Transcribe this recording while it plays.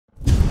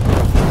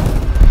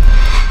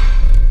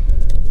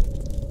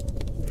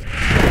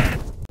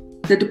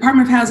the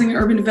Department of Housing and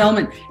Urban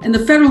Development, and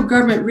the federal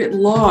government writ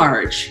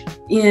large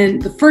in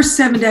the first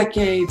 7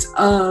 decades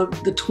of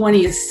the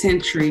 20th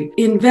century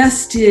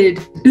invested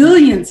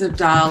billions of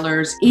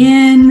dollars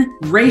in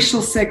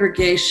racial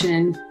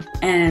segregation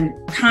and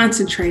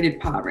concentrated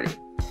poverty.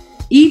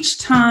 Each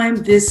time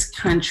this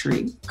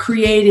country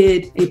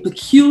created a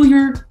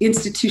peculiar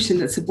institution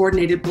that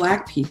subordinated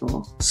Black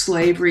people,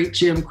 slavery,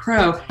 Jim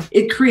Crow,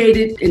 it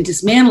created and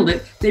dismantled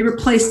it. They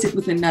replaced it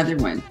with another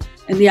one.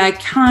 And the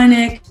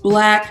iconic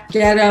Black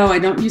ghetto, I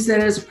don't use that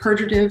as a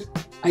pejorative,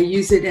 I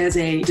use it as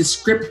a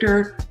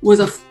descriptor, was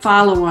a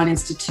follow-on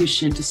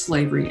institution to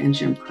slavery and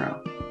Jim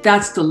Crow.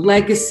 That's the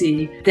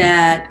legacy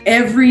that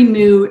every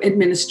new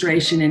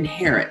administration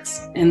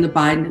inherits, and the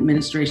Biden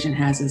administration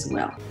has as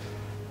well.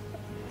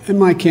 In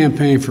my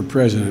campaign for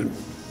president,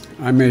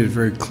 I made it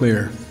very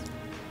clear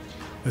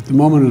that the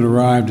moment had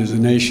arrived as a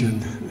nation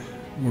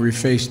where we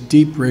face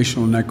deep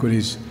racial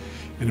inequities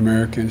in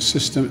America and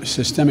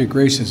systemic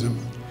racism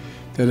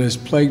that has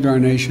plagued our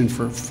nation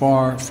for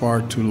far,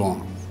 far too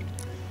long.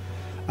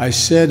 I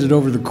said that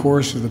over the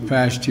course of the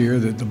past year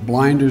that the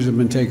blinders have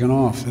been taken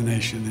off the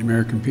nation, the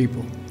American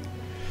people.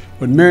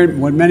 What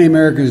many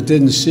Americans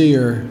didn't see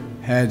or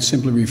had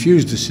simply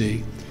refused to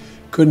see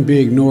couldn't be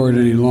ignored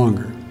any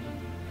longer.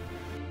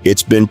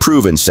 It's been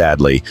proven,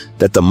 sadly,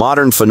 that the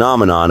modern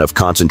phenomenon of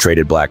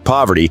concentrated Black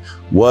poverty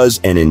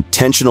was an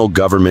intentional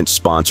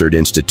government-sponsored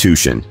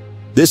institution.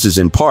 This is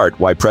in part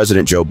why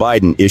President Joe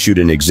Biden issued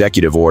an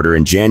executive order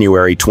in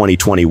January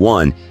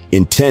 2021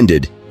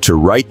 intended to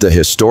right the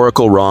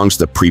historical wrongs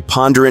the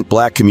preponderant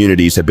Black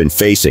communities have been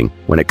facing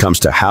when it comes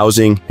to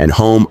housing and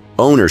home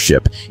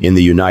ownership in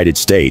the United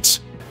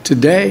States.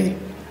 Today,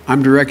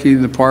 I'm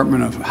directing the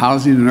Department of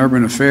Housing and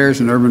Urban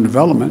Affairs and Urban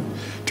Development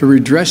to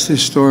redress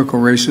historical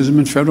racism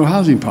in federal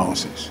housing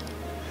policies.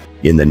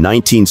 In the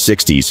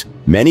 1960s,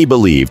 many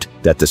believed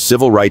that the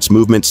civil rights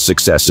movement's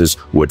successes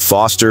would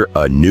foster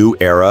a new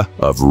era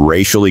of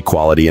racial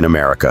equality in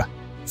America.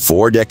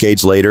 4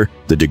 decades later,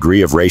 the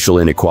degree of racial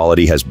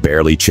inequality has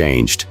barely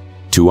changed.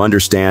 To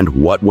understand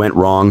what went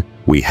wrong,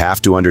 we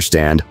have to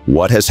understand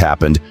what has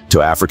happened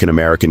to African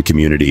American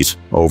communities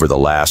over the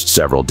last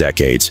several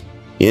decades.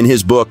 In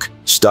his book,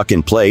 Stuck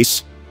in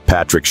Place,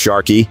 Patrick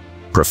Sharkey,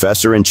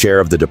 professor and chair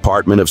of the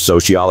Department of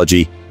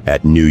Sociology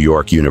at New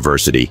York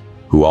University,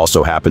 who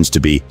also happens to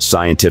be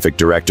scientific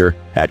director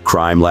at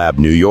Crime Lab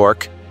New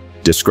York,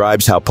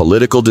 describes how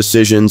political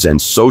decisions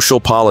and social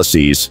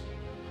policies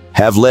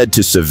have led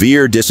to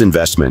severe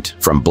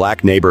disinvestment from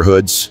Black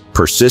neighborhoods,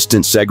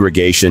 persistent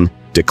segregation,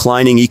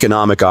 declining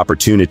economic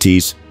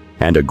opportunities,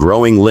 and a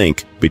growing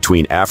link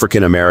between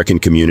African American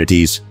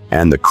communities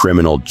and the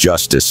criminal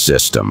justice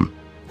system.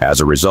 As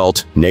a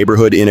result,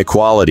 neighborhood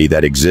inequality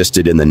that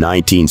existed in the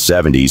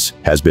 1970s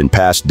has been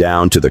passed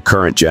down to the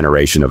current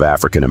generation of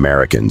African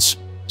Americans.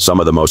 Some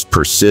of the most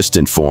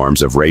persistent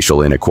forms of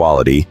racial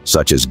inequality,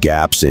 such as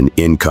gaps in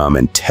income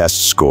and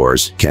test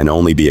scores, can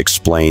only be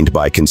explained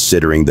by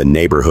considering the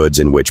neighborhoods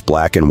in which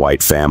Black and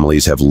white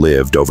families have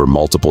lived over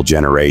multiple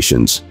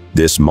generations.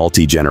 This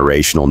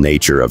multi-generational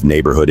nature of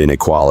neighborhood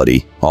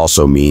inequality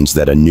also means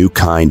that a new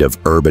kind of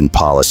urban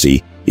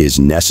policy is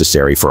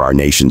necessary for our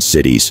nation's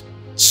cities.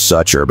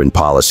 Such urban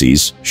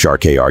policies,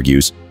 Sharkey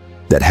argues,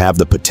 that have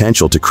the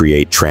potential to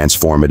create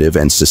transformative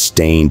and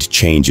sustained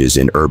changes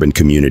in urban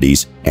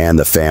communities and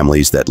the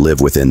families that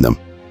live within them.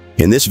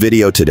 In this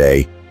video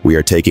today, we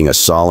are taking a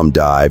solemn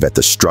dive at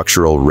the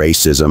structural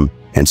racism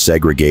and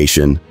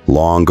segregation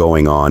long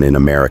going on in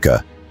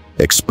America,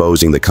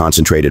 exposing the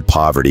concentrated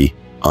poverty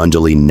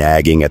unduly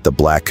nagging at the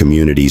Black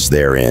communities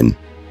therein.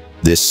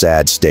 This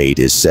sad state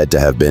is said to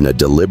have been a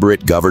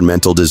deliberate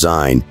governmental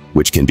design,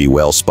 which can be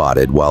well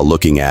spotted while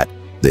looking at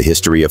the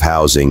history of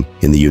housing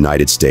in the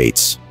United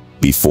States.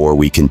 Before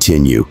we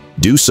continue,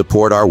 do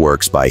support our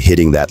works by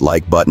hitting that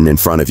like button in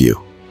front of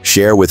you.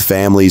 Share with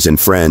families and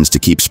friends to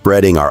keep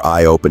spreading our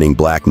eye-opening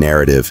Black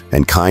narrative,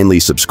 and kindly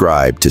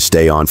subscribe to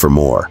stay on for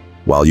more,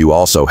 while you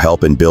also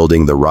help in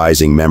building the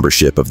rising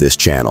membership of this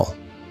channel.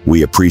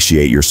 We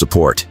appreciate your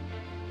support.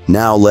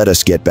 Now let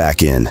us get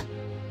back in.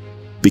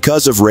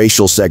 Because of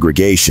racial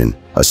segregation,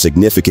 a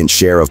significant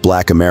share of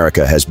Black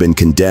America has been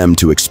condemned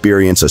to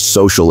experience a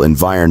social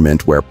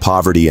environment where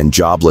poverty and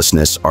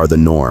joblessness are the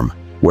norm,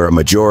 where a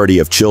majority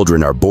of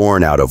children are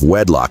born out of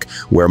wedlock,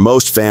 where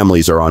most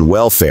families are on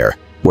welfare,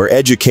 where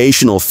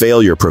educational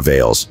failure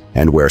prevails,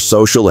 and where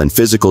social and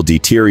physical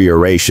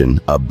deterioration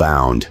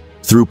abound.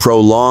 Through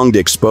prolonged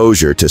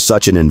exposure to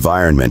such an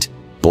environment,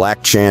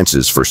 Black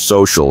chances for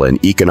social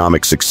and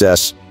economic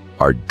success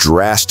are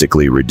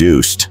drastically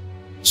reduced.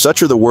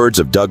 Such are the words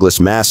of Douglas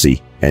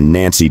Massey and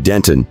Nancy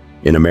Denton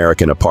in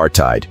American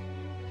Apartheid.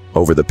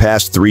 Over the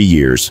past 3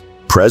 years,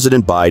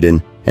 President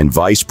Biden and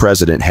Vice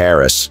President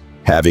Harris,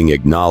 having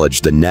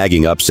acknowledged the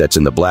nagging upsets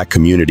in the Black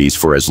communities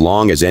for as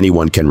long as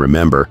anyone can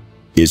remember,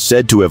 is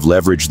said to have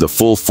leveraged the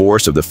full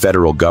force of the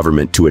federal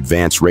government to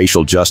advance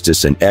racial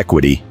justice and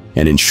equity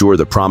and ensure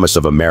the promise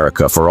of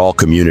America for all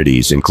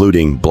communities,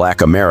 including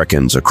Black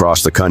Americans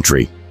across the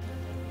country.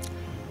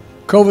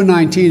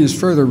 COVID-19 has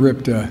further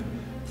ripped a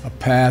a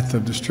path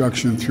of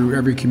destruction through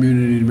every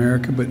community in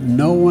America, but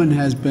no one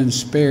has been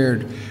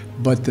spared.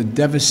 But the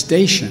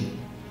devastation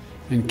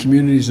in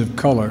communities of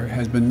color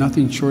has been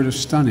nothing short of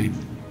stunning.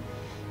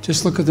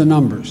 Just look at the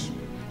numbers.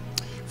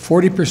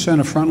 40%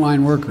 of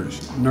frontline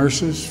workers,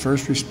 nurses,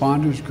 first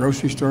responders,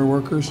 grocery store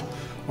workers,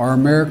 are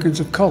Americans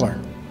of color,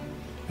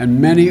 and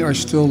many are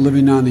still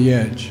living on the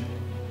edge.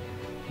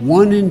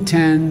 1 in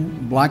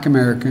 10 Black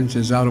Americans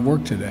is out of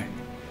work today.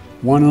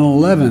 1 in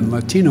 11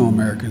 Latino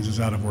Americans is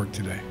out of work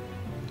today.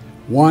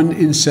 1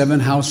 in 7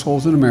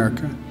 households in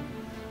America,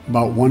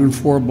 about 1 in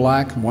 4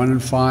 Black, 1 in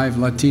 5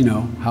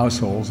 Latino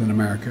households in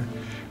America,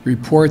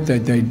 report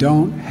that they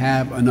don't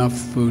have enough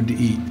food to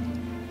eat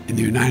in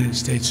the United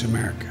States of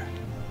America.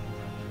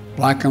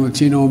 Black and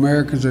Latino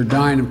Americans are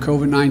dying of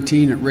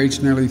COVID-19 at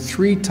rates nearly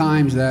 3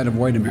 times that of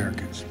white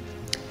Americans.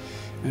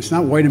 And it's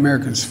not white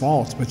Americans'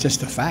 fault, but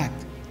just a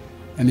fact.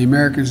 And the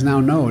Americans now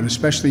know it,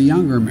 especially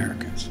younger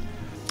Americans.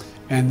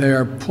 And they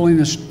are pulling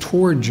us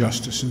toward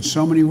justice in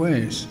so many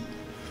ways,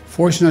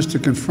 forcing us to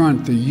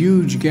confront the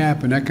huge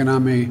gap in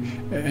economic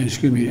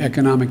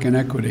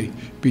inequity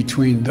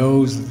between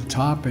those at the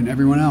top and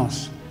everyone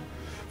else,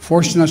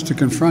 forcing us to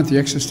confront the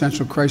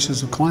existential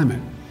crisis of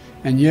climate,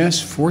 and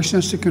yes, forcing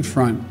us to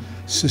confront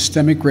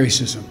systemic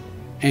racism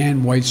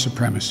and white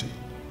supremacy.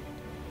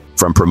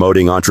 From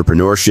promoting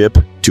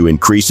entrepreneurship to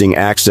increasing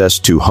access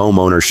to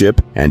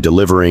homeownership and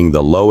delivering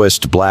the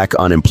lowest Black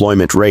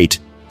unemployment rate,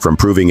 from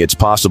proving it's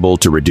possible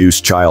to reduce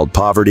child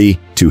poverty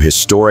to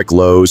historic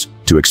lows,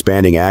 to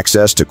expanding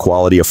access to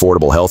quality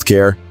affordable health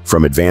care,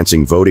 from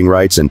advancing voting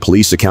rights and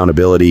police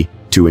accountability,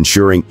 to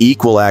ensuring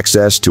equal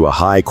access to a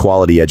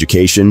high-quality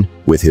education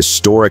with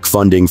historic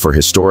funding for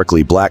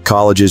historically Black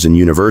colleges and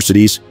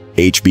universities,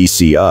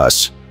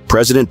 HBCUs.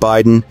 President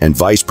Biden and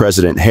Vice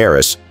President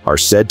Harris are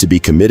said to be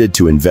committed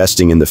to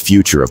investing in the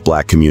future of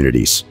Black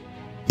communities.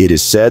 It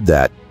is said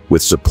that,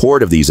 with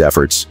support of these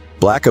efforts,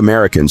 Black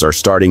Americans are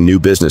starting new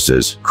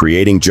businesses,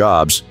 creating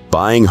jobs,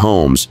 buying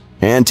homes,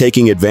 and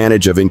taking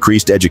advantage of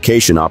increased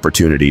education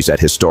opportunities at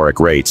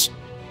historic rates,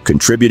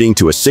 contributing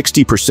to a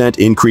 60%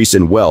 increase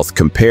in wealth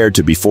compared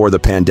to before the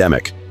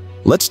pandemic.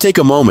 Let's take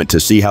a moment to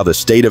see how the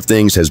state of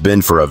things has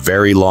been for a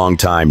very long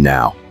time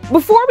now.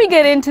 Before we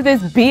get into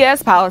this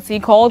BS policy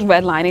called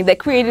redlining that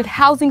created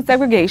housing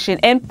segregation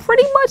and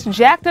pretty much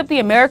jacked up the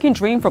American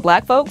dream for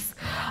Black folks,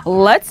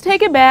 let's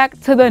take it back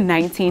to the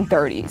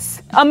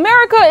 1930s.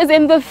 America is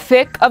in the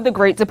thick of the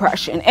Great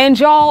Depression, and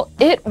y'all,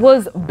 it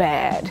was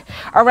bad.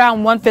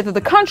 Around 1/5 of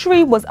the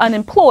country was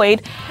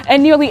unemployed,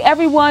 and nearly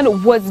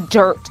everyone was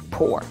dirt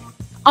poor.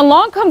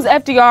 Along comes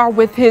FDR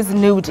with his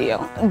New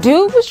Deal.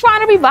 Dude was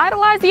trying to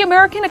revitalize the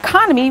American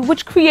economy,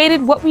 which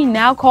created what we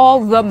now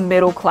call the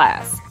middle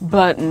class.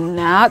 But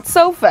not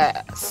so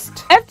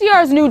fast.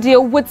 FDR's New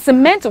Deal would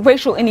cement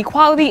racial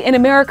inequality in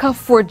America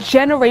for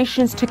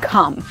generations to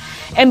come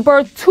and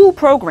birthed 2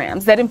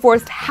 programs that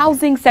enforced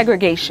housing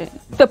segregation: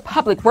 the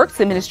Public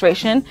Works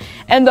Administration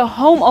and the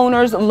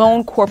Homeowners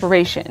Loan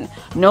Corporation,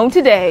 known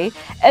today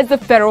as the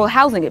Federal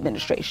Housing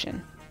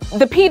Administration.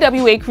 The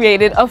PWA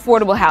created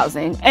affordable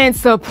housing, and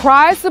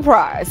surprise,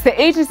 surprise,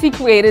 the agency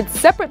created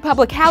separate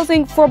public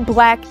housing for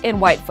Black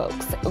and white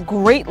folks,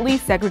 greatly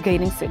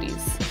segregating cities.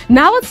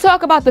 Now let's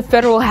talk about the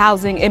Federal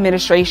Housing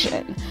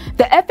Administration.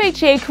 The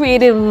FHA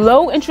created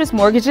low-interest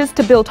mortgages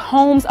to build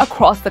homes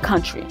across the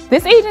country.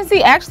 This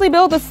agency actually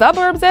built the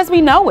suburbs as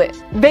we know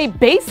it. They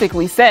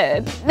basically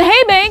said,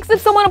 hey banks, if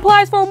someone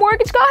applies for a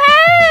mortgage, go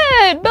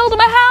ahead, build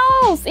them a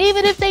house.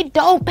 Even if they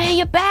don't pay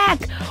you back,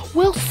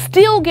 we'll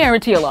still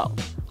guarantee a loan.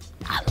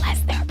 Unless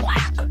they're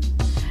Black.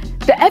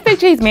 The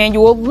FHA's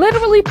manual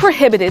literally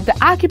prohibited the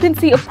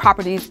occupancy of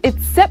properties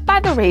except by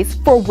the race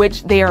for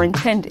which they are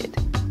intended.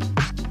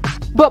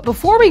 But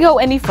before we go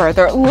any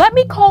further, let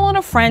me call on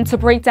a friend to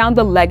break down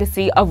the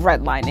legacy of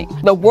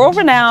redlining. The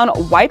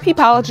world-renowned white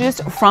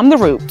peopleologist from the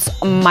roots,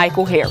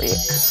 Michael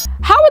Harriot.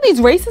 How are these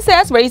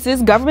racist-ass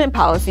racist government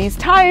policies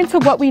tie into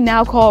what we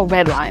now call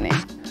redlining?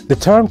 The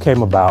term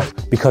came about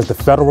because the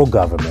federal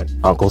government,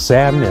 Uncle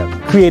Sam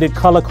them, created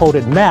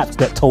color-coded maps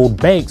that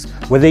told banks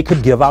where they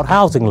could give out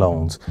housing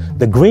loans.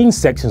 The green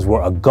sections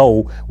were a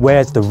go,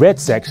 whereas the red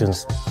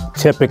sections,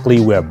 typically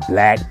where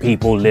Black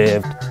people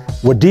lived,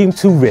 were deemed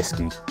too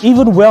risky.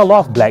 Even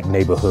well-off Black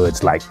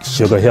neighborhoods like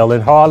Sugar Hill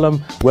in Harlem,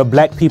 where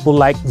Black people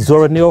like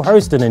Zora Neale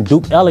Hurston and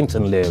Duke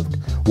Ellington lived,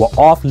 were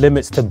off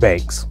limits to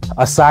banks.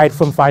 Aside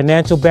from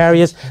financial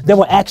barriers, there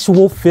were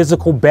actual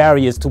physical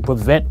barriers to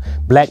prevent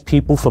Black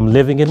people from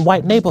living in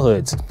white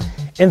neighborhoods.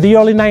 In the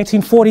early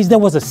 1940s, there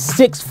was a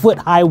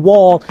 6-foot-high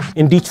wall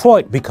in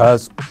Detroit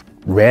because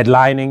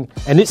redlining,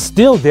 and it's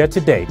still there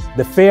today.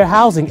 The Fair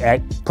Housing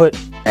Act put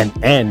an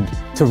end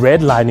to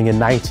redlining in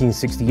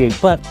 1968,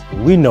 but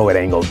we know it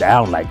ain't go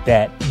down like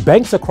that.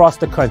 Banks across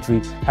the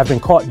country have been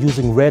caught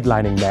using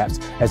redlining maps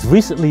as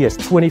recently as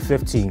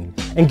 2015.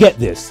 And get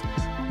this,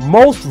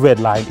 most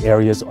redlined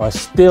areas are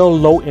still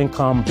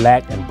low-income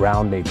Black and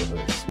brown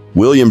neighborhoods.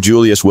 William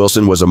Julius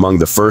Wilson was among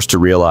the first to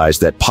realize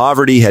that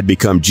poverty had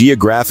become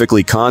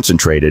geographically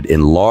concentrated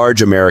in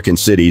large American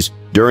cities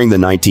during the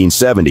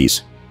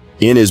 1970s.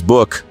 In his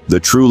book, The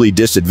Truly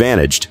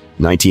Disadvantaged,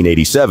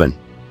 1987,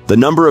 the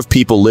number of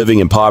people living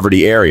in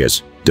poverty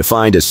areas,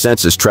 defined as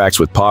census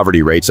tracts with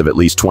poverty rates of at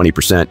least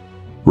 20%,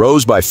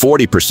 rose by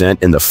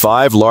 40% in the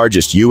 5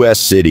 largest U.S.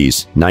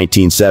 cities,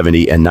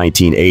 1970 and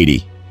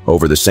 1980.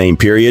 Over the same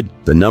period,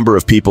 the number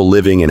of people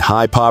living in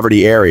high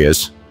poverty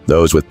areas,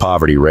 those with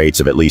poverty rates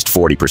of at least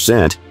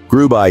 40%,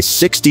 grew by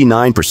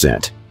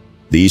 69%.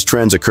 These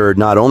trends occurred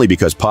not only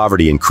because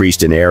poverty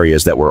increased in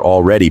areas that were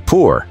already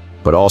poor,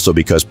 but also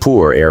because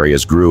poor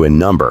areas grew in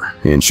number.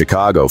 In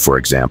Chicago, for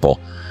example,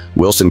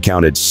 Wilson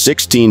counted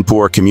 16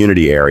 poor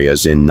community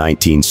areas in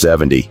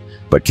 1970,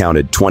 but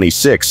counted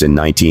 26 in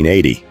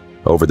 1980.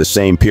 Over the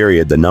same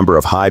period, the number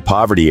of high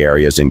poverty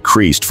areas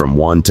increased from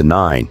 1 to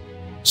 9.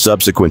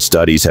 Subsequent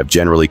studies have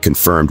generally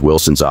confirmed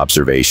Wilson's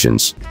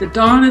observations. The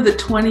dawn of the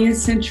 20th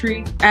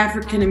century,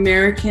 African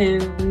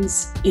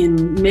Americans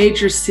in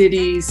major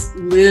cities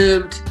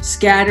lived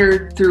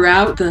scattered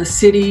throughout the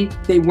city.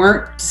 They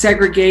weren't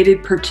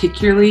segregated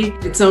particularly.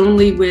 It's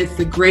only with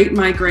the Great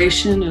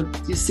Migration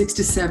of 6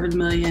 to 7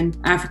 million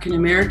African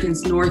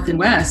Americans north and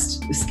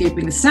west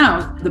escaping the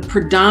South, the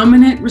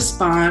predominant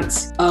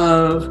response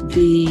of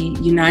the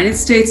United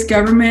States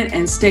government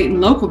and state and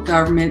local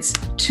governments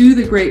to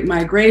the Great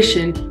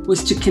Migration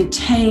was to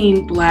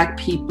contain Black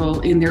people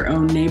in their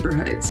own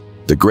neighborhoods.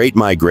 The Great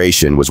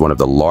Migration was one of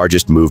the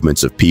largest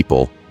movements of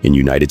people in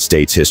United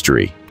States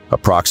history.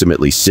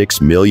 Approximately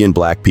 6 million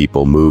Black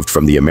people moved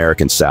from the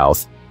American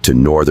South to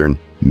northern,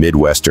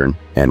 Midwestern,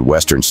 and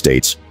Western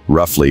states,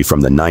 roughly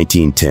from the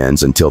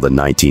 1910s until the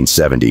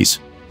 1970s.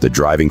 The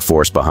driving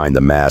force behind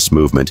the mass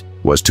movement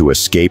was to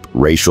escape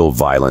racial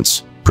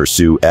violence,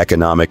 pursue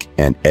economic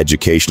and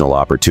educational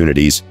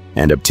opportunities,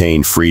 and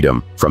obtain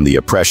freedom from the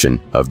oppression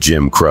of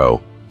Jim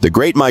Crow. The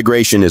Great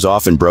Migration is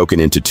often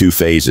broken into 2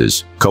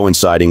 phases,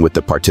 coinciding with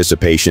the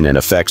participation and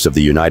effects of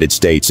the United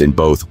States in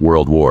both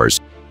world wars.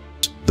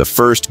 The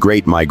first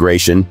Great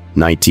Migration,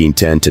 1910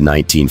 to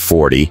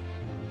 1940,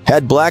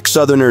 had Black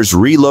Southerners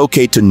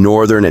relocate to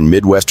northern and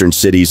Midwestern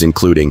cities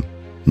including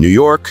New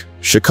York,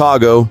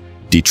 Chicago,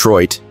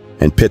 Detroit,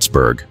 and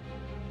Pittsburgh.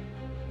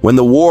 When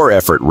the war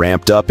effort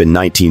ramped up in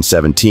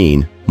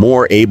 1917,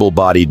 more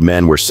able-bodied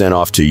men were sent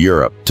off to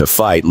Europe to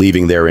fight,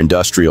 leaving their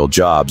industrial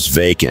jobs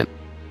vacant.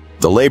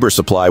 The labor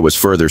supply was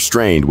further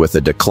strained with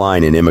a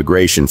decline in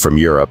immigration from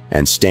Europe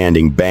and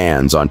standing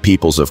bans on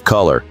peoples of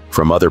color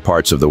from other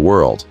parts of the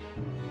world.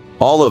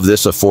 All of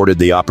this afforded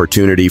the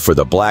opportunity for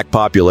the Black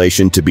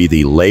population to be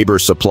the labor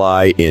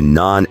supply in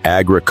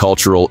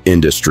non-agricultural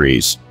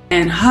industries.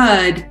 And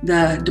HUD,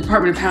 the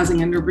Department of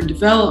Housing and Urban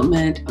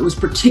Development, was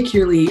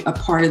particularly a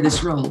part of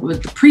this role.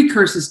 With the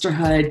precursors to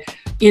HUD,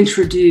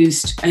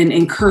 introduced and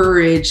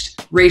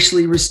encouraged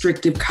racially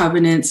restrictive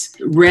covenants,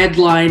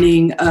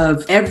 redlining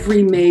of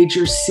every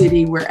major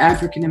city where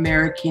African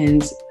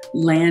Americans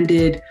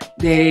landed.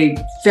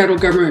 The federal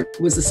government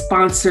was a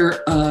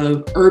sponsor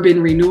of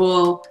urban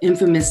renewal,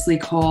 infamously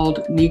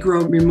called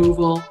Negro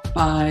removal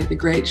by the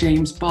great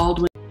James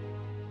Baldwin.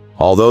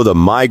 Although the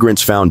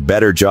migrants found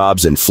better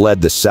jobs and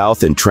fled the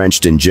South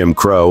entrenched in Jim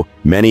Crow,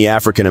 many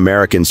African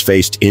Americans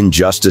faced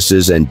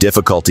injustices and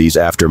difficulties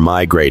after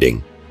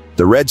migrating.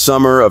 The Red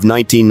Summer of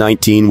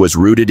 1919 was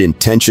rooted in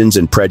tensions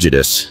and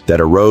prejudice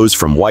that arose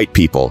from white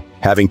people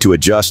having to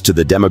adjust to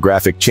the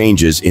demographic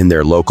changes in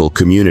their local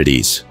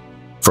communities.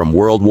 From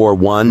World War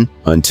I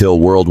until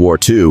World War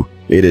II,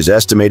 it is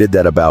estimated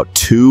that about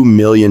 2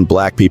 million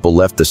Black people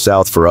left the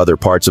South for other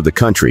parts of the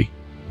country.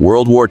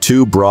 World War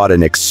II brought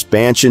an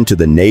expansion to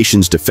the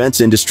nation's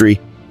defense industry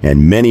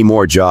and many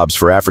more jobs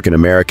for African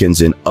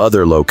Americans in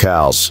other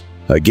locales,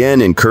 again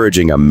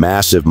encouraging a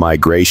massive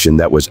migration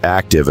that was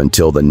active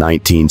until the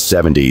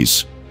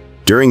 1970s.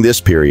 During this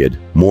period,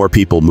 more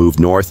people moved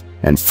north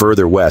and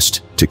further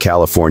west to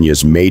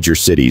California's major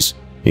cities,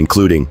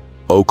 including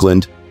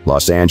Oakland,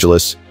 Los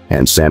Angeles,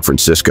 and San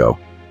Francisco,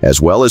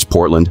 as well as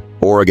Portland,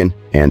 Oregon,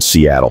 and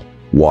Seattle,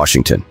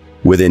 Washington.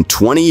 Within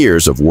 20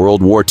 years of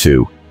World War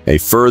II, a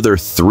further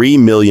 3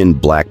 million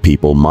Black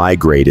people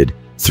migrated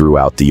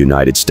throughout the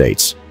United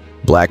States.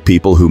 Black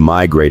people who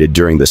migrated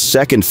during the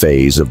second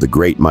phase of the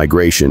Great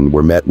Migration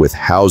were met with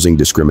housing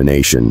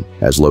discrimination,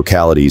 as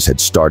localities had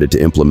started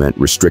to implement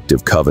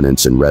restrictive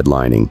covenants and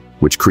redlining,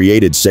 which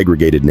created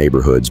segregated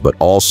neighborhoods but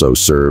also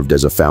served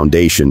as a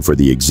foundation for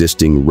the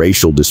existing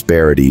racial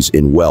disparities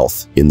in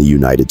wealth in the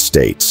United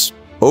States.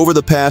 Over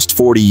the past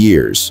 40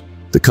 years,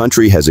 the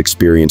country has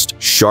experienced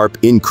sharp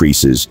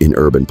increases in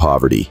urban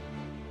poverty.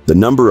 The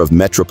number of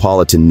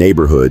metropolitan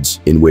neighborhoods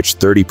in which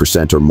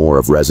 30% or more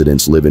of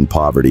residents live in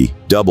poverty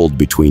doubled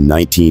between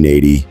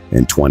 1980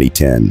 and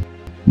 2010.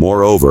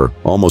 Moreover,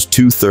 almost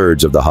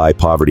 2/3 of the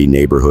high-poverty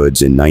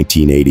neighborhoods in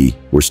 1980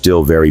 were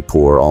still very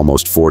poor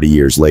almost 40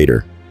 years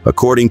later.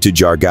 According to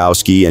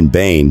Jargowski and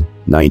Bain,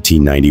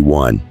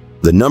 1991,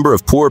 the number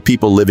of poor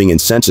people living in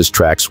census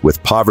tracts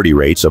with poverty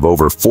rates of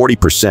over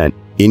 40%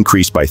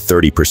 increased by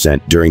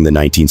 30% during the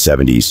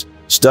 1970s.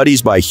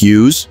 Studies by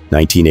Hughes,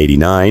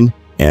 1989,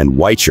 and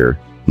Weicher,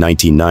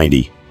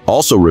 1990,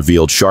 also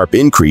revealed sharp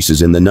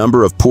increases in the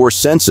number of poor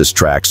census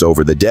tracts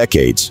over the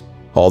decades.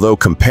 Although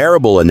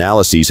comparable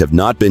analyses have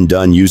not been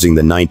done using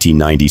the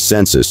 1990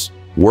 census,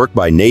 work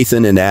by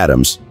Nathan and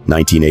Adams,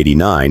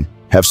 1989,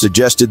 have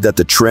suggested that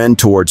the trend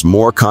towards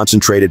more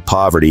concentrated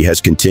poverty has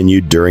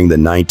continued during the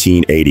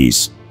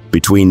 1980s.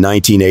 Between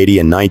 1980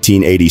 and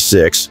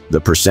 1986,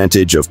 the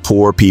percentage of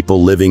poor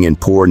people living in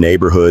poor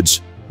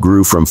neighborhoods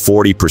grew from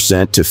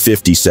 40% to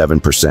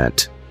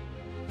 57%.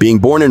 Being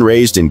born and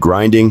raised in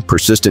grinding,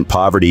 persistent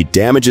poverty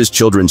damages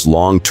children's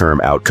long-term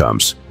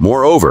outcomes.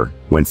 Moreover,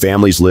 when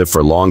families live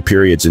for long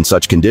periods in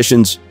such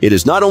conditions, it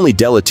is not only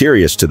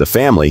deleterious to the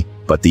family,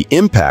 but the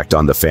impact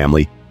on the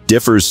family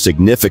differs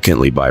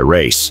significantly by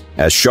race.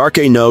 As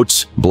Sharkey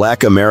notes,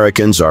 Black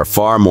Americans are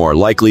far more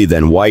likely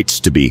than whites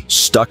to be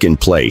stuck in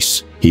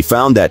place. He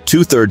found that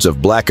 2/3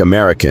 of Black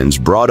Americans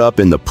brought up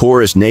in the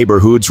poorest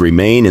neighborhoods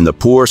remain in the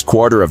poorest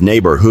quarter of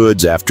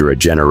neighborhoods after a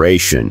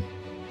generation.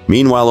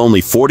 Meanwhile,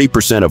 only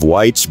 40% of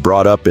whites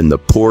brought up in the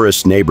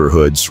poorest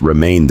neighborhoods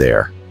remain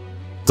there.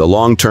 The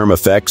long-term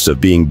effects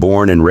of being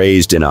born and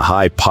raised in a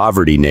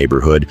high-poverty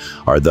neighborhood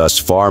are thus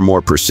far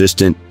more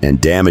persistent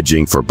and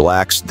damaging for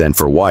blacks than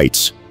for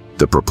whites.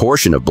 The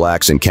proportion of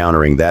blacks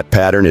encountering that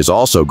pattern is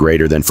also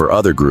greater than for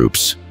other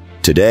groups.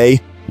 Today,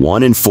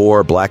 1 in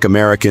 4 Black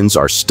Americans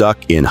are stuck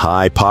in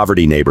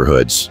high-poverty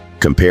neighborhoods,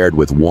 compared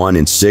with 1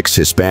 in 6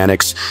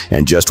 Hispanics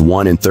and just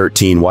 1 in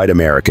 13 white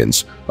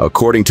Americans,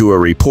 according to a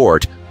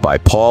report by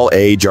Paul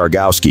A.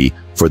 Jargowski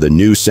for the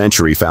New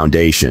Century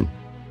Foundation.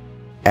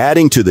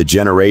 Adding to the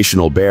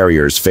generational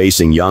barriers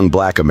facing young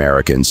Black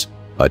Americans,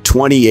 a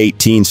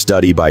 2018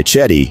 study by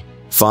Chetty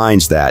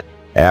finds that,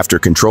 after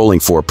controlling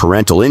for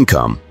parental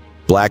income,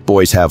 Black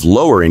boys have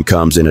lower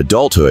incomes in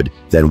adulthood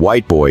than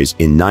white boys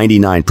in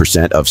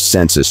 99% of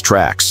census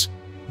tracts.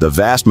 The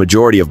vast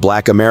majority of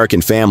Black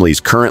American families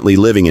currently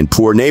living in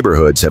poor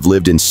neighborhoods have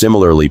lived in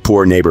similarly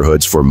poor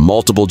neighborhoods for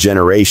multiple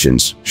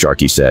generations,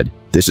 Sharkey said.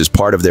 This is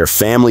part of their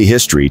family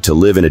history to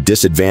live in a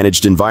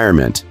disadvantaged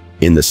environment.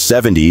 In the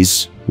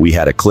 70s, we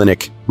had a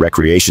clinic,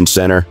 recreation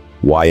center,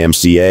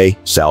 YMCA,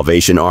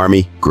 Salvation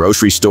Army,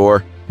 grocery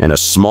store, and a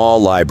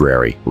small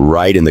library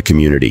right in the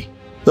community.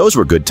 Those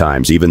were good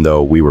times, even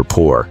though we were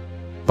poor.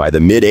 By the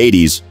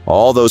mid-80s,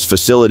 all those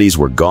facilities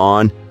were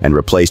gone and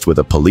replaced with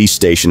a police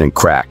station and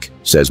crack,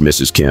 says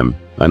Mrs. Kim,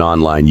 an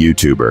online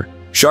YouTuber.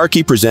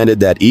 Sharkey presented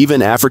that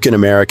even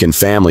African-American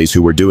families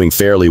who were doing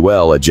fairly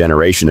well a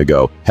generation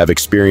ago have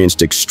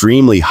experienced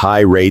extremely high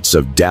rates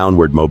of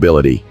downward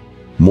mobility.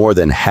 More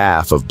than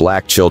half of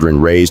Black children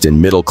raised in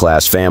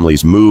middle-class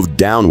families moved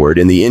downward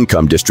in the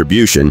income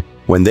distribution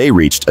when they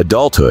reached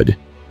adulthood.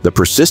 The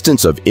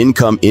persistence of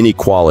income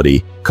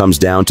inequality comes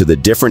down to the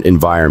different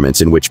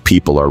environments in which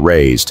people are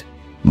raised.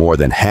 More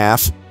than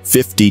half,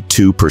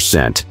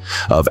 52%,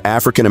 of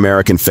African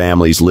American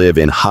families live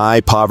in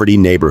high-poverty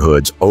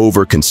neighborhoods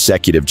over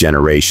consecutive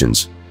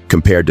generations,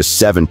 compared to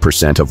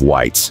 7% of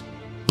whites.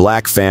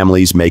 Black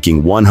families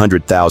making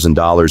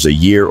 $100,000 a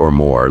year or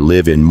more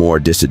live in more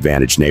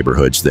disadvantaged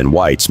neighborhoods than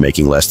whites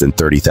making less than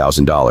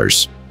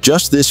 $30,000.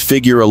 Just this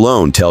figure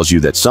alone tells you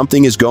that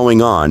something is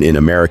going on in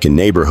American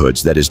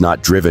neighborhoods that is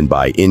not driven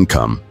by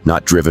income,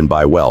 not driven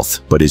by wealth,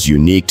 but is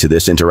unique to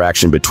this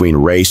interaction between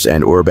race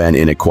and urban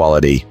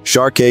inequality.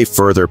 Sharkey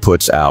further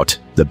puts out,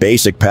 the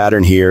basic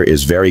pattern here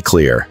is very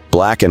clear.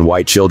 Black and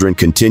white children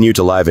continue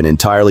to live in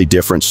entirely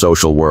different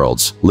social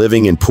worlds.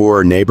 Living in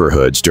poorer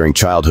neighborhoods during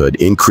childhood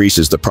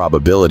increases the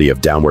probability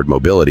of downward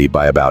mobility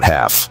by about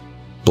half.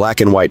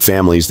 Black and white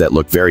families that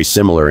look very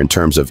similar in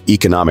terms of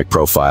economic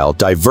profile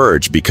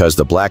diverge because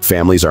the Black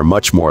families are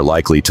much more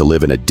likely to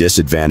live in a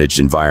disadvantaged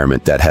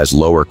environment that has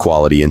lower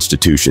quality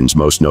institutions,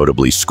 most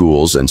notably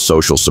schools and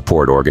social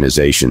support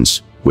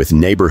organizations. With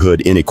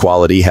neighborhood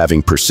inequality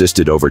having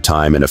persisted over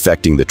time and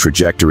affecting the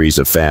trajectories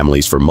of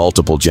families for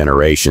multiple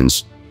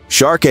generations,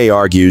 Sharkey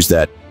argues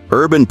that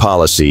urban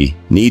policy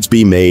needs to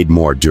be made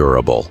more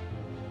durable.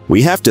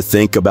 We have to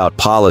think about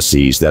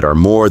policies that are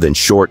more than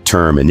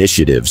short-term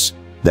initiatives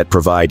that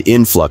provide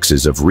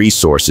influxes of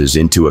resources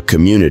into a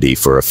community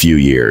for a few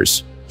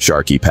years.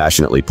 Sharkey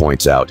passionately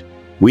points out,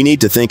 we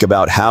need to think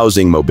about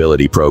housing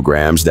mobility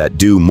programs that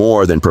do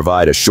more than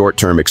provide a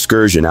short-term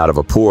excursion out of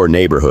a poor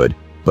neighborhood,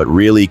 but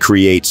really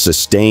create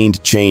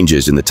sustained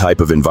changes in the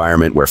type of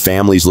environment where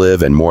families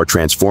live and more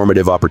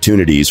transformative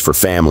opportunities for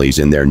families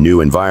in their new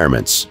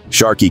environments.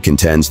 Sharkey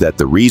contends that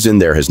the reason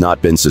there has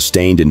not been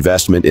sustained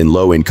investment in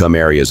low-income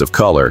areas of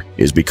color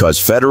is because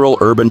federal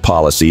urban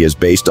policy is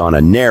based on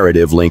a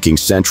narrative linking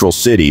central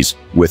cities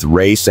with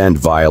race and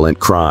violent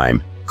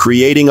crime,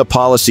 creating a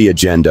policy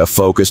agenda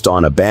focused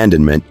on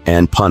abandonment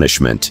and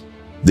punishment.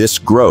 This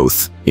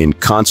growth in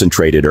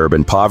concentrated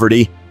urban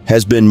poverty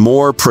has been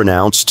more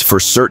pronounced for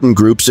certain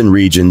groups and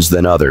regions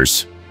than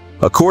others.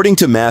 According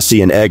to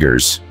Massey and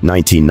Eggers,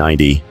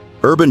 1990,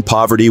 urban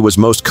poverty was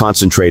most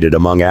concentrated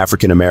among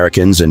African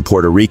Americans and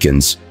Puerto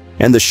Ricans,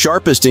 and the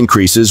sharpest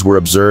increases were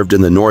observed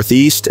in the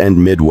Northeast and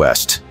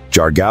Midwest.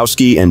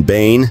 Jargowski and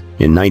Bain,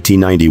 in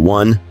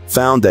 1991,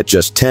 found that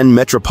just 10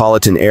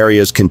 metropolitan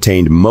areas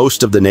contained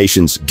most of the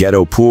nation's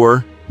ghetto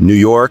poor: New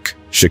York,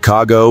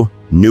 Chicago,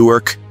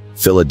 Newark,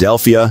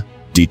 Philadelphia,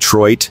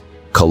 Detroit,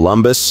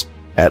 Columbus,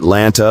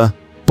 Atlanta,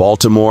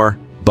 Baltimore,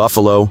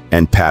 Buffalo,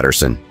 and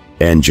Patterson,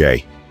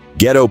 NJ.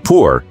 Ghetto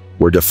poor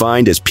were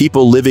defined as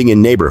people living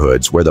in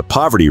neighborhoods where the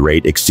poverty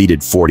rate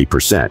exceeded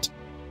 40%.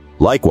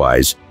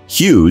 Likewise,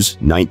 Hughes,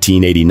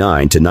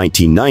 1989 to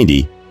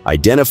 1990,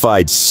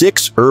 identified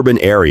 6 urban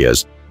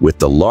areas with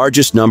the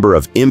largest number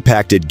of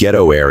impacted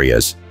ghetto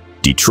areas: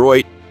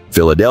 Detroit,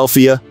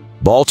 Philadelphia,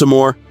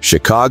 Baltimore,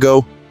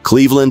 Chicago,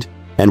 Cleveland,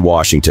 and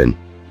Washington.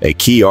 A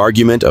key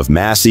argument of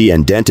Massey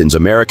and Denton's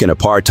American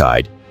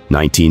Apartheid,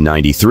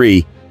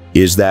 1993,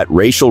 is that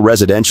racial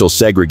residential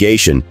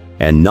segregation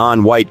and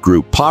non-white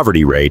group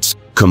poverty rates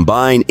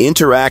combine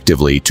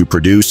interactively to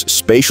produce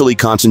spatially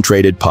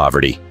concentrated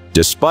poverty.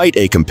 Despite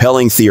a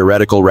compelling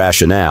theoretical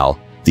rationale,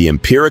 the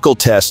empirical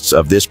tests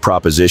of this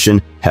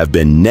proposition have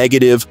been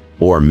negative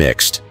or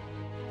mixed.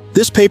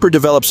 This paper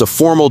develops a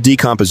formal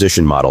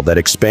decomposition model that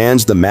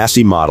expands the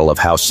Massey model of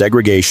how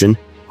segregation,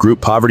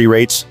 group poverty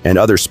rates, and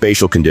other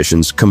spatial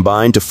conditions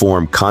combine to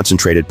form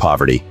concentrated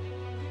poverty.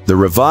 The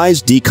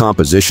revised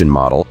decomposition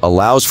model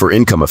allows for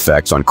income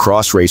effects on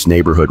cross-race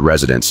neighborhood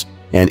residents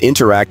and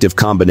interactive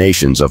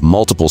combinations of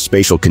multiple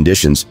spatial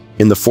conditions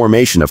in the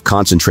formation of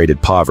concentrated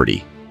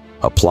poverty.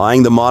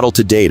 Applying the model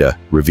to data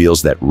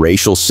reveals that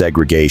racial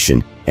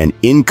segregation and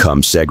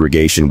income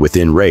segregation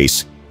within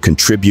race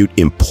contribute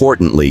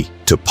importantly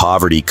to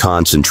poverty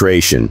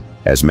concentration,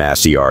 as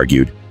Massey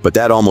argued, but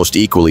that almost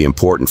equally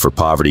important for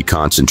poverty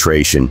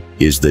concentration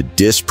is the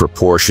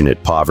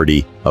disproportionate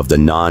poverty of the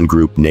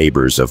non-group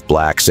neighbors of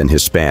blacks and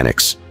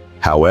Hispanics.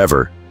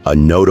 However, a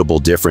notable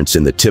difference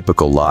in the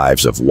typical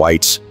lives of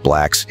whites,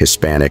 blacks,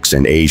 Hispanics,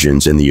 and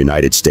Asians in the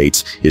United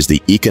States is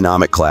the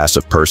economic class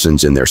of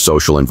persons in their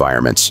social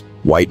environments.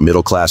 White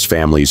middle-class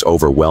families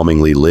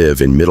overwhelmingly live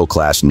in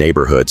middle-class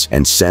neighborhoods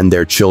and send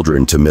their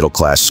children to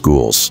middle-class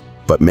schools.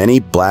 But many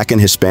black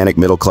and Hispanic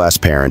middle-class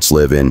parents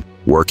live in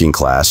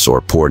working-class or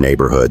poor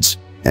neighborhoods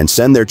and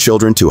send their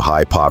children to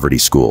high-poverty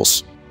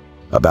schools.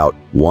 About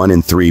 1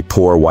 in 3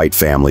 poor white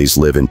families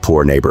live in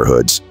poor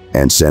neighborhoods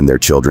and send their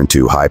children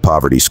to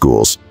high-poverty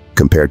schools,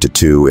 compared to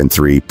 2 in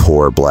 3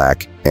 poor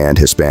black and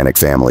Hispanic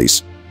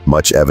families.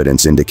 Much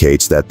evidence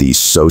indicates that the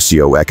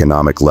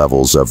socioeconomic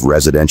levels of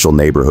residential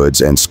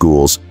neighborhoods and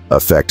schools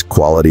affect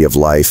quality of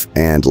life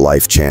and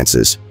life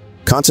chances.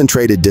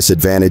 Concentrated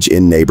disadvantage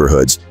in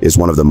neighborhoods is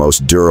one of the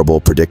most durable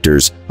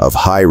predictors of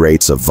high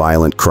rates of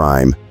violent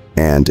crime,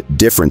 and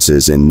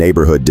differences in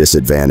neighborhood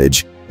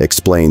disadvantage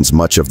explains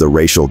much of the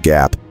racial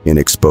gap in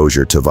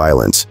exposure to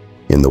violence,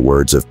 in the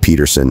words of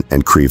Peterson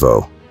and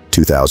Crevo,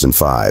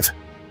 2005.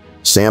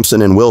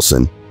 Sampson and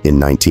Wilson, in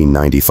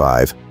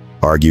 1995,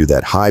 argue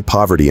that high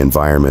poverty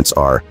environments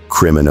are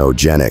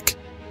criminogenic,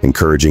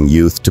 encouraging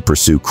youth to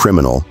pursue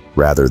criminal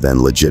rather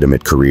than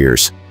legitimate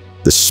careers.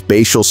 The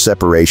spatial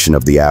separation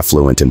of the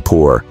affluent and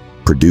poor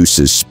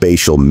produces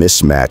spatial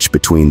mismatch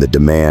between the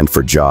demand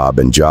for job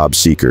and job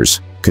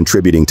seekers,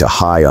 contributing to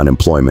high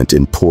unemployment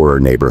in poorer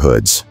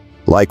neighborhoods.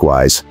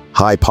 Likewise,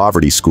 high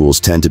poverty schools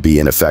tend to be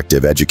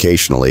ineffective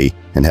educationally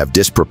and have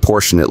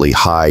disproportionately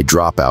high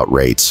dropout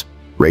rates.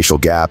 Racial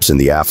gaps in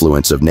the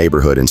affluence of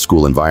neighborhood and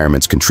school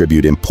environments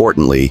contribute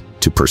importantly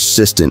to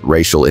persistent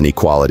racial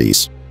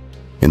inequalities.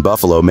 In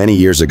Buffalo, many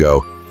years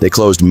ago, they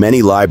closed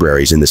many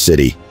libraries in the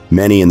city,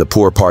 many in the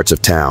poor parts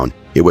of town.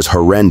 It was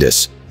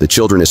horrendous. The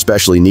children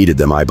especially needed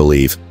them, I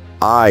believe.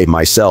 I,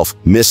 myself,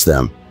 miss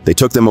them. They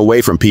took them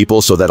away from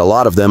people so that a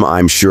lot of them,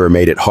 I'm sure,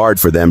 made it hard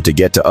for them to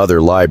get to other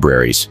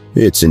libraries.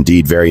 It's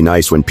indeed very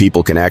nice when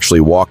people can actually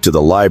walk to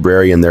the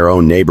library in their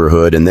own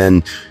neighborhood, and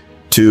then,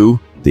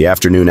 too, the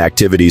afternoon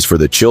activities for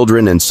the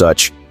children and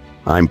such.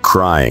 I'm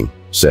crying,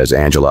 says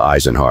Angela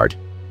Eisenhardt.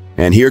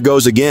 And here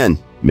goes again,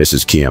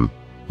 Mrs. Kim.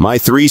 My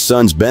 3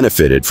 sons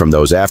benefited from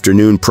those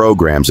afternoon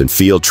programs and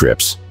field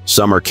trips,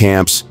 summer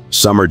camps,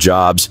 summer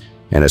jobs,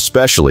 and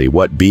especially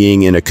what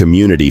being in a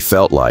community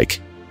felt like,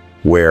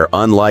 where,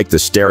 unlike the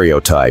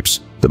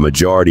stereotypes, the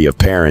majority of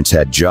parents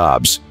had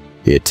jobs.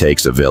 It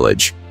takes a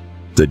village.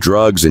 The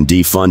drugs and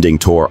defunding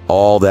tore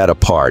all that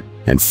apart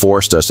and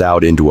forced us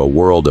out into a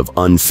world of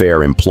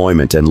unfair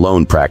employment and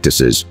loan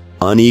practices,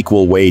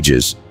 unequal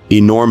wages,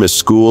 enormous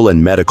school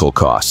and medical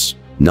costs,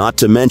 not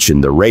to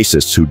mention the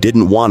racists who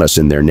didn't want us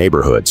in their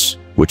neighborhoods,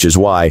 which is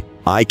why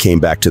I came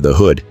back to the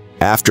hood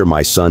after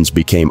my sons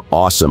became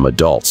awesome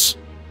adults.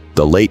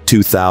 The late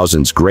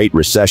 2000s Great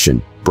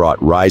Recession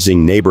brought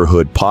rising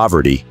neighborhood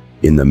poverty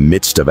in the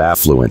midst of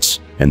affluence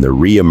and the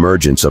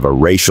re-emergence of a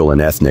racial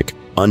and ethnic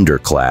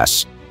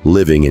underclass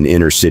living in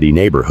inner-city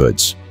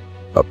neighborhoods.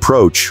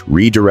 Approach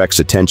redirects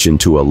attention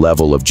to a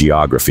level of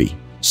geography,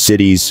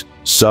 cities,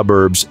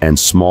 suburbs, and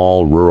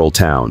small rural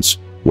towns,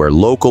 where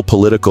local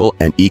political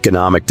and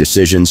economic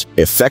decisions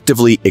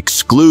effectively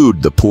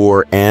exclude the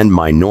poor and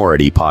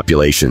minority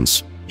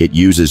populations. It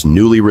uses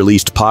newly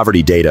released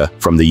poverty data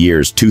from the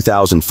years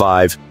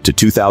 2005 to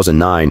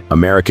 2009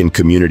 American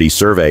Community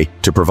Survey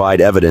to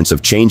provide evidence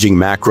of changing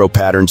macro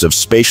patterns of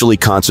spatially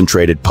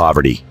concentrated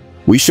poverty.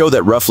 We show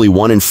that roughly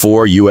 1 in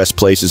 4 U.S.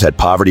 places had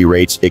poverty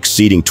rates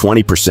exceeding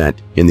 20%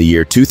 in the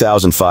year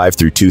 2005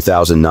 through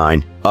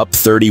 2009, up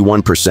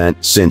 31%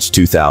 since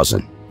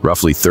 2000.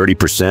 Roughly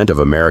 30% of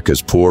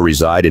America's poor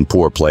reside in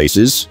poor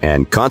places,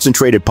 and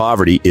concentrated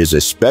poverty is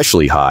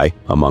especially high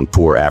among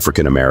poor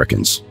African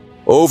Americans.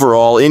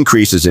 Overall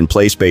increases in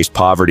place-based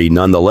poverty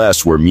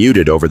nonetheless were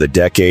muted over the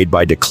decade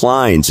by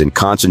declines in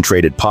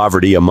concentrated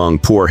poverty among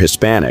poor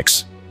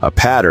Hispanics, a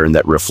pattern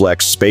that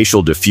reflects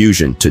spatial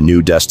diffusion to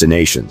new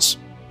destinations.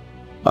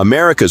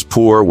 America's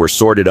poor were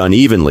sorted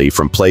unevenly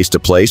from place to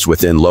place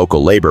within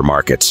local labor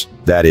markets,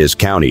 that is,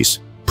 counties.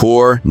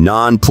 Poor,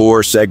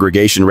 non-poor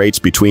segregation rates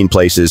between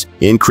places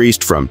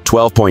increased from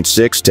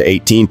 12.6 to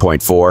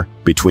 18.4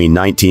 between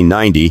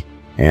 1990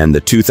 and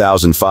the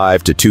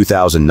 2005 to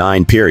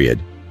 2009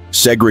 period.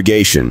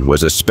 Segregation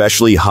was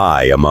especially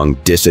high among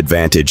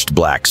disadvantaged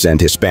blacks and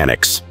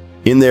Hispanics.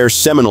 In their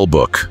seminal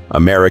book,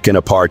 American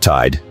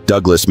Apartheid,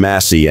 Douglas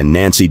Massey and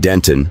Nancy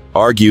Denton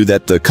argue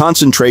that the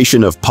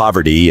concentration of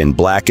poverty in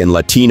black and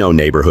Latino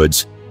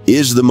neighborhoods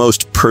is the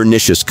most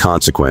pernicious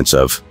consequence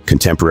of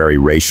contemporary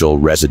racial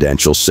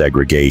residential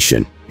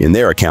segregation. In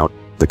their account,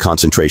 the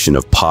concentration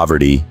of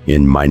poverty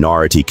in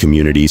minority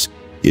communities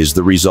is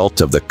the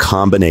result of the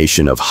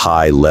combination of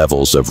high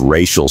levels of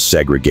racial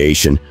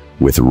segregation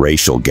with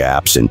racial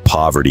gaps in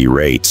poverty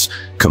rates,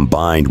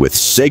 combined with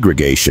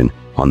segregation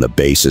on the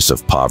basis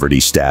of poverty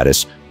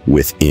status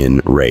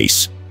within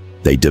race.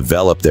 They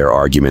develop their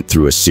argument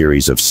through a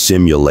series of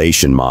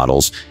simulation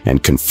models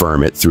and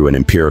confirm it through an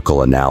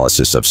empirical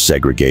analysis of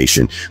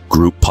segregation,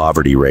 group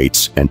poverty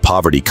rates, and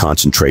poverty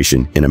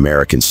concentration in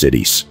American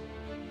cities.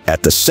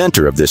 At the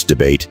center of this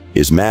debate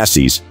is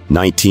Massey's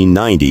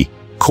 1990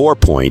 core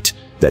point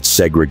that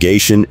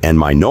segregation and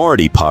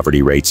minority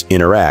poverty rates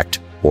interact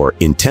or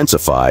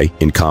intensify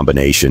in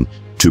combination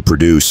to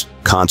produce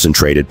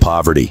concentrated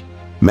poverty.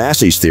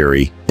 Massey's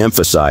theory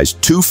emphasized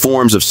two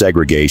forms of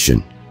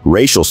segregation: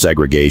 racial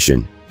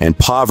segregation and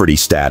poverty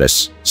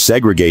status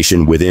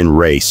segregation within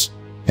race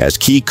as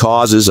key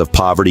causes of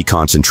poverty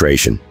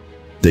concentration.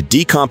 The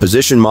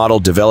decomposition model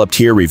developed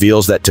here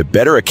reveals that to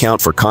better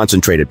account for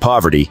concentrated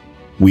poverty,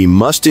 we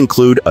must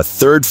include a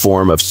third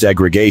form of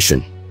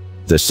segregation: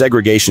 the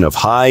segregation of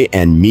high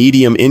and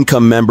medium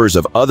income members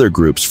of other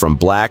groups from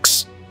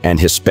blacks and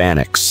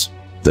Hispanics.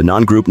 The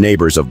non-group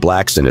neighbors of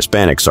blacks and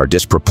Hispanics are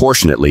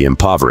disproportionately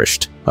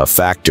impoverished, a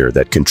factor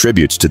that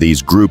contributes to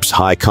these groups'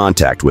 high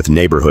contact with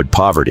neighborhood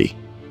poverty.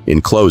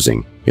 In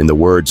closing, in the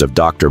words of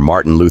Dr.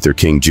 Martin Luther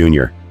King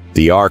Jr.,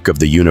 the arc of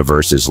the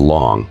universe is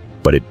long,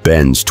 but it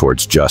bends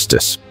towards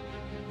justice.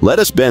 Let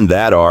us bend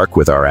that arc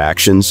with our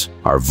actions,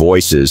 our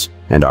voices,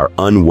 and our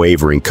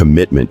unwavering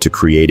commitment to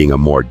creating a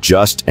more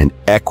just and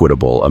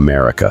equitable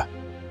America.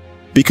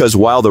 Because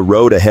while the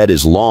road ahead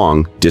is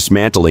long,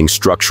 dismantling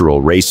structural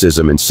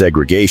racism and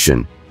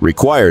segregation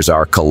requires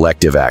our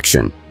collective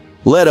action.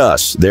 Let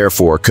us,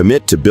 therefore,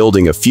 commit to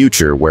building a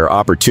future where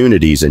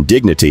opportunities and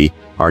dignity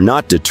are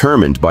not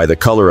determined by the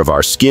color of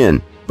our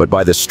skin, but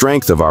by the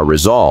strength of our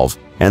resolve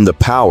and the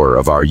power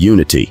of our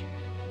unity.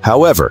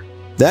 However,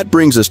 that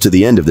brings us to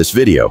the end of this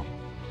video.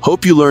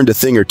 Hope you learned a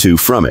thing or two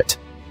from it.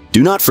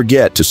 Do not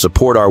forget to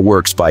support our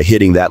works by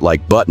hitting that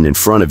like button in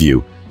front of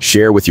you,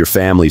 share with your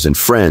families and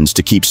friends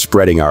to keep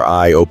spreading our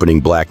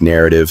eye-opening Black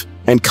narrative,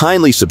 and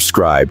kindly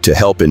subscribe to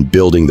help in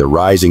building the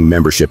rising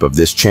membership of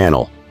this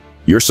channel.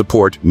 Your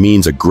support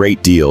means a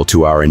great deal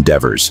to our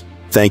endeavors.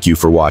 Thank you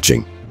for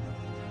watching.